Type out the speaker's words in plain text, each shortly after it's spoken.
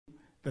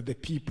that the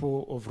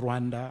people of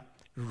Rwanda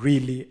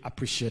really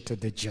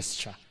appreciated the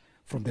gesture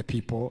from the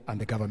people and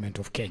the government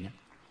of Kenya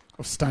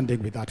of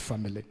standing with that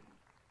family.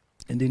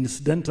 And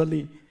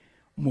incidentally,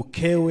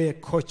 mkewe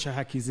kocha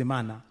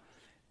Hakizimana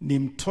ni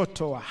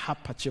mtoto wa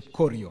hapa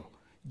Chepkorio.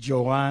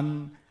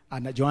 Joan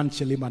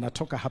Chelima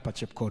anatoka hapa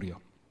Chepkorio,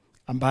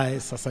 ambaye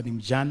sasa ni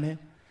mjane,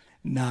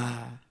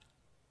 na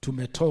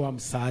tumetoa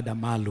msaada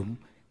maalum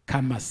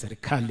kama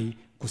serikali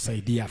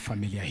kusaidia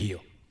familia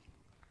hiyo.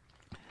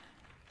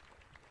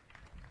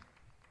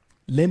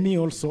 Let me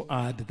also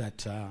add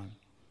that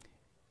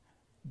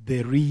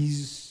there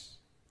is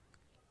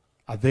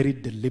a very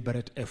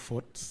deliberate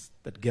effort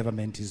that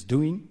government is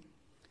doing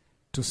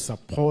to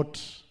support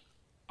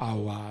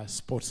our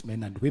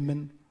sportsmen and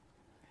women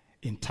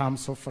in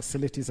terms of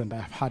facilities, and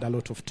I've had a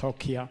lot of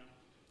talk here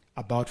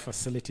about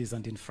facilities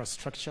and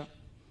infrastructure.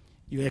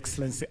 Your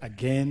Excellency,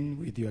 again,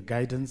 with your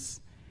guidance,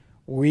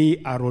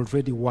 we are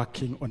already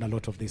working on a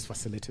lot of these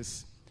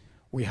facilities.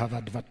 We have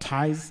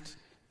advertised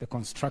the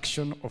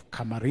construction of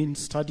Camarine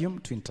Stadium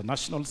to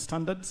international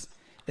standards,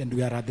 and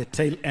we are at the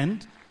tail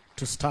end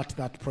to start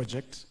that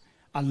project.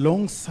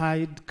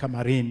 Alongside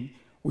Camarine,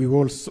 we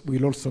will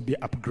also be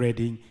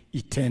upgrading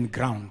E10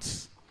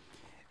 grounds.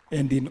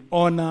 And in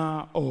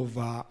honor of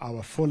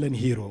our fallen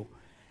hero,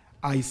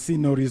 I see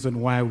no reason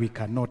why we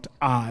cannot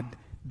add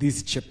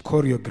these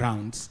Chepkorio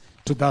grounds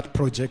to that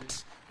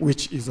project,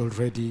 which is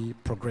already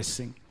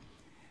progressing.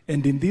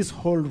 And in this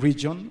whole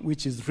region,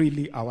 which is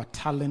really our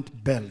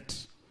talent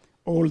belt,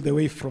 all the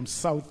way from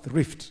South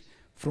Rift,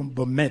 from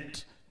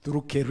Bomet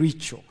through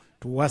Kericho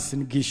to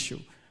Uasin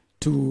Gishu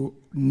to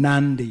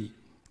Nandi,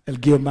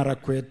 Elgeyo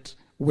Marakwet,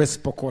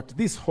 West Pokot,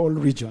 this whole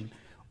region,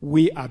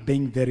 we are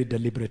being very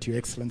deliberate, Your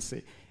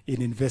Excellency,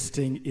 in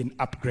investing in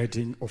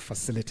upgrading of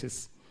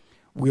facilities.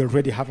 We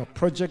already have a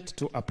project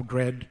to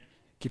upgrade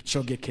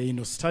Kipchoge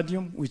Keino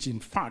Stadium, which in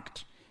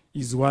fact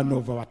is one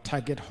of our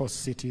target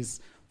host cities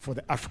for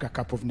the Africa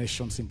Cup of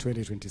Nations in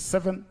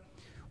 2027.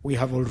 We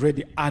have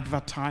already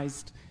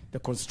advertised the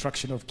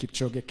construction of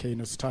Kipchoge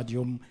Keino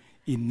Stadium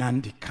in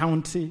Nandi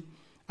County.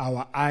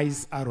 Our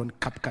eyes are on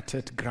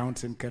Kapkatet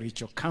grounds in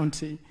Kericho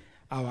County.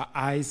 Our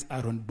eyes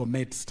are on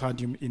Bomet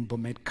Stadium in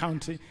Bomet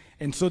County.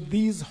 And so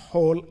this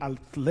whole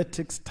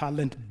athletics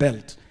talent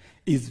belt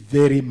is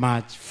very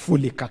much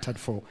fully catered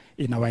for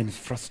in our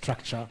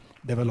infrastructure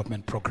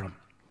development program.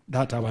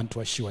 That I want to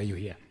assure you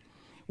here.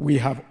 We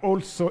have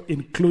also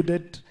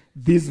included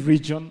this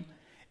region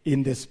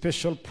in the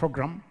special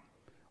program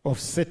of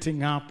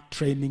setting up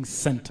training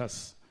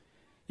centers.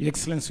 Your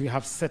Excellency, we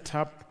have set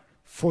up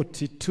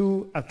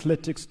 42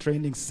 athletics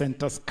training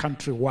centers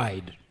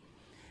countrywide.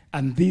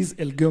 And this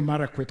Elgeyo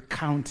Marakwet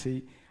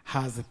County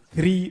has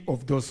 3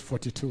 of those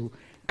 42.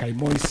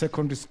 Kaimoi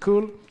Secondary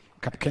School,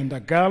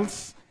 Kapkenda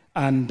Girls,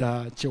 and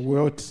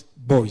Chewot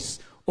Boys.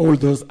 All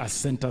those are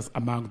centers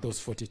among those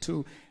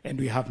 42. And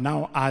we have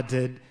now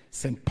added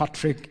St.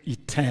 Patrick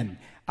E10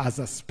 as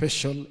a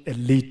special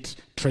elite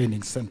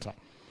training center.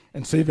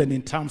 And so even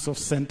in terms of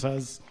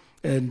centers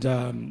and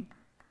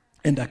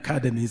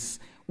academies,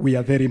 we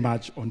are very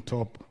much on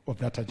top of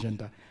that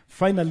agenda.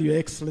 Finally, Your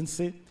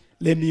Excellency,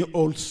 let me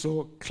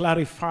also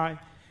clarify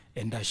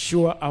and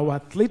assure our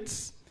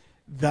athletes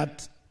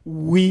that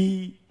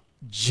we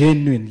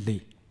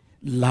genuinely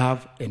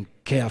love and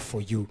care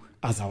for you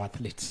as our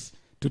athletes.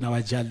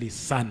 Tunawajali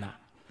sana.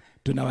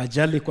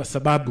 Tunawajali kwa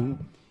sababu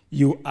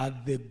you are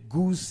the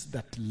goose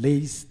that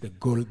lays the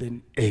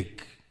golden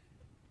egg.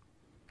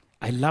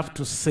 I love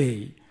to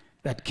say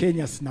that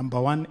Kenya's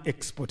 #1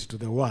 export to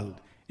the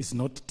world is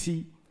not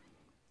tea,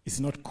 it's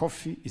not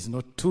coffee, it's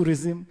not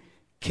tourism.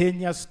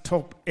 Kenya's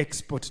top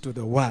export to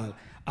the world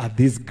are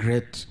these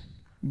great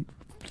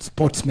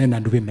sportsmen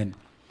and women.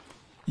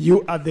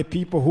 You are the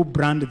people who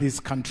brand this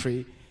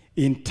country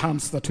in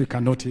terms that we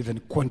cannot even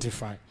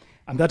quantify.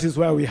 And that is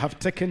why we have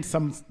taken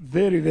some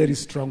very, very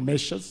strong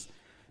measures.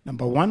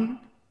 #1,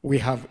 we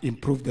have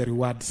improved the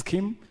reward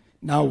scheme.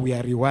 Now we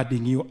are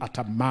rewarding you at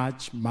a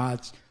much,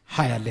 much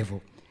higher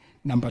level.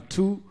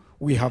 #2,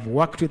 we have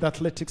worked with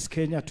Athletics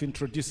Kenya to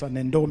introduce an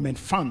endowment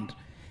fund,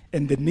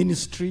 and the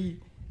ministry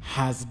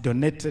has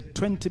donated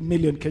 20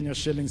 million Kenya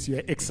shillings,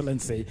 Your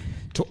Excellency,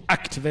 to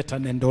activate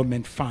an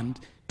endowment fund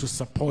to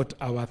support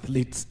our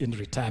athletes in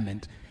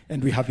retirement.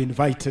 And we have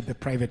invited the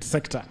private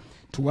sector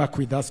to work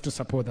with us to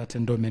support that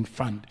endowment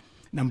fund.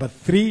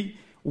 #3,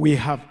 we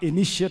have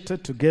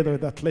initiated together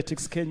with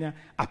Athletics Kenya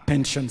a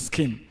pension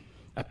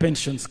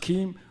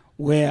scheme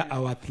where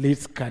our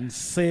athletes can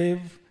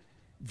save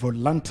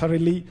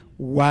voluntarily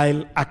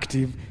while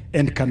active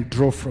and can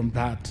draw from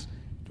that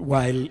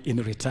while in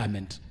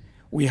retirement.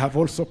 We have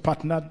also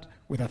partnered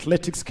with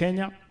Athletics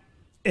Kenya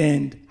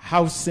and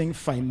Housing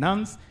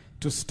Finance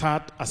to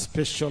start a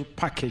special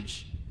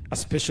package, a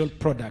special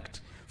product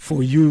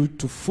for you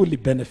to fully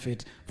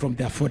benefit from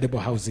the affordable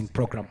housing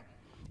program.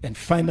 And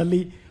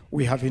finally,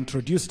 we have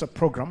introduced a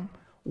program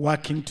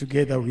working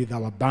together with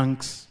our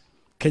banks,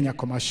 Kenya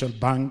Commercial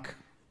Bank,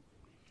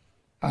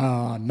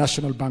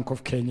 National Bank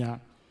of Kenya,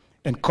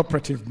 and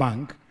Cooperative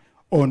Bank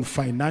on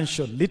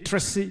financial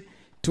literacy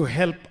to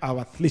help our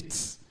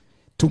athletes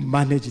to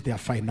manage their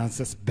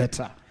finances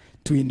better,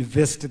 to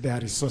invest their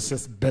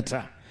resources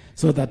better,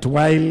 so that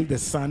while the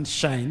sun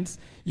shines,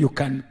 you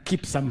can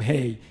keep some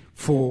hay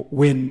for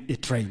when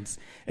it rains.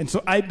 And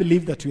so I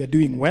believe that we are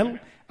doing well.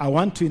 I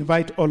want to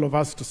invite all of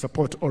us to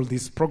support all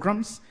these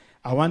programs.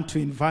 I want to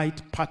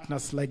invite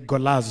partners like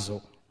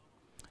Golazo,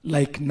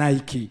 like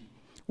Nike.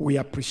 We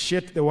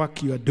appreciate the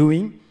work you are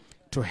doing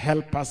to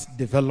help us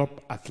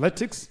develop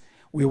athletics.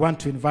 We want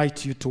to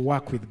invite you to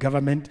work with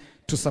government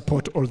to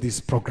support all these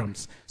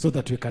programs so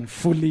that we can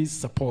fully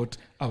support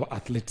our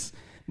athletes.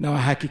 Na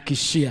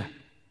wahakikishia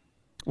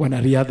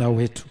wanariadha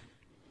wetu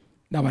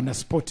na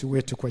wanaspoti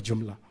wetu kwa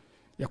jumla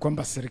ya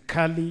kwamba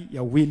serikali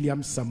ya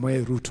William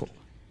Samoei Ruto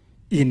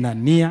ina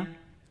nia,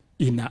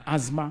 ina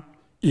azma,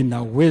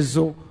 ina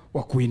uwezo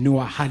wa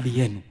kuinua hali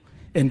yenu,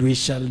 and we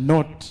shall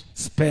not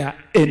spare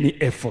any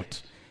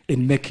effort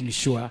in making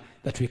sure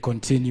that we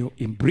continue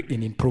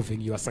in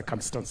improving your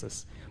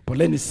circumstances.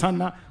 Poleni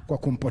sana kwa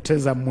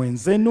kumpoteza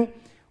mwenzenu,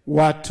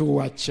 watu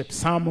wa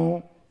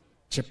Chepsamo,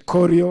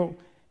 Chepkorio,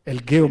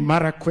 Elgeyo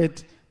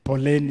Marakwet.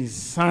 Poleni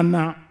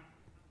sana,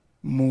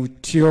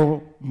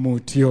 mutio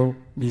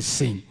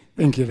missing.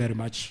 Thank you very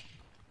much.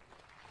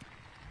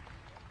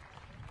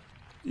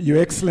 Your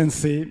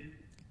Excellency,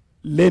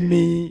 let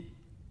me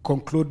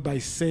conclude by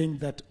saying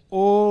that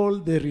all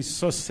the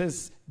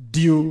resources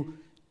due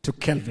to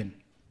Kelvin,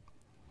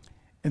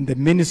 and the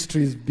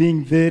ministry is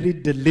being very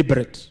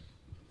deliberate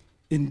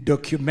in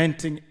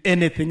documenting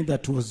anything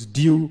that was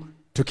due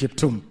to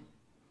Kiptum,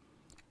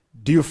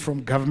 due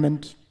from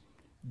government,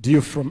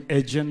 due from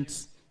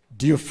agents,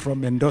 due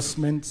from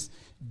endorsements,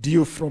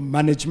 due from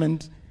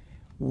management.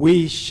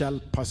 We shall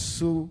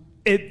pursue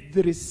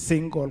every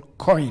single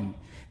coin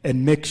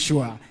and make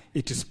sure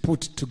it is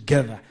put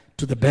together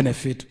to the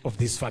benefit of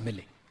this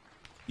family.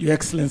 Your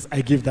Excellency,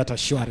 I give that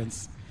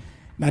assurance.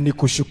 Na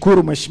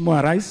nikushukuru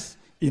Mheshimiwa Rais,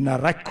 in a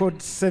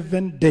record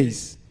 7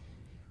 days,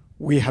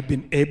 we have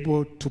been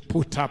able to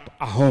put up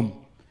a home,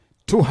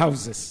 2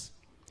 houses,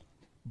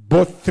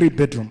 both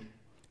 3-bedroom,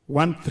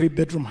 1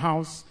 3-bedroom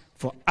house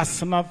for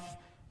Asnath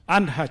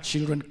and her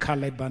children,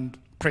 Caleb and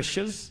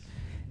Precious,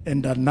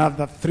 and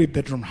another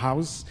 3-bedroom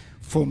house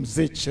for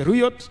Mzee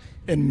Cheruyot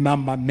and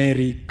Mama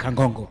Mary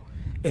Kangongo.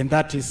 And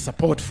that is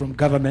support from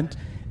government,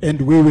 and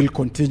we will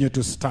continue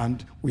to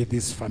stand with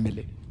this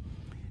family.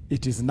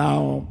 It is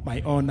now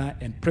my honor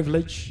and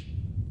privilege,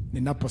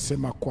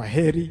 ninaposema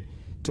kwaheri,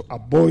 to a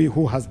boy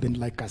who has been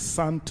like a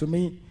son to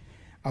me,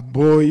 a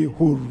boy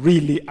who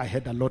really I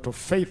had a lot of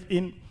faith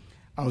in.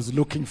 I was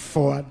looking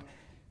forward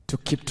to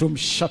Kiptum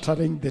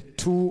shattering the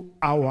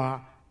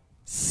 2-hour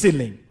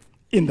ceiling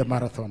in the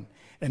marathon,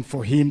 and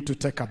for him to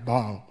take a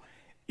bow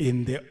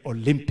in the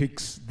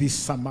Olympics this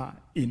summer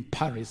in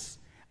Paris.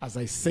 As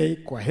I say,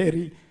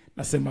 kwaheri,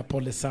 nasema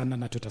pole sana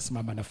na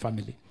tutasimama na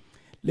family.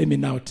 Let me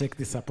now take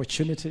this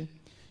opportunity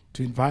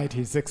to invite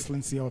His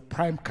Excellency, our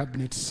Prime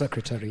Cabinet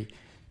Secretary,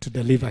 to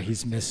deliver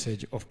his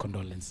message of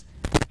condolence.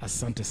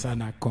 Asante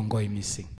sana, kongoi missing.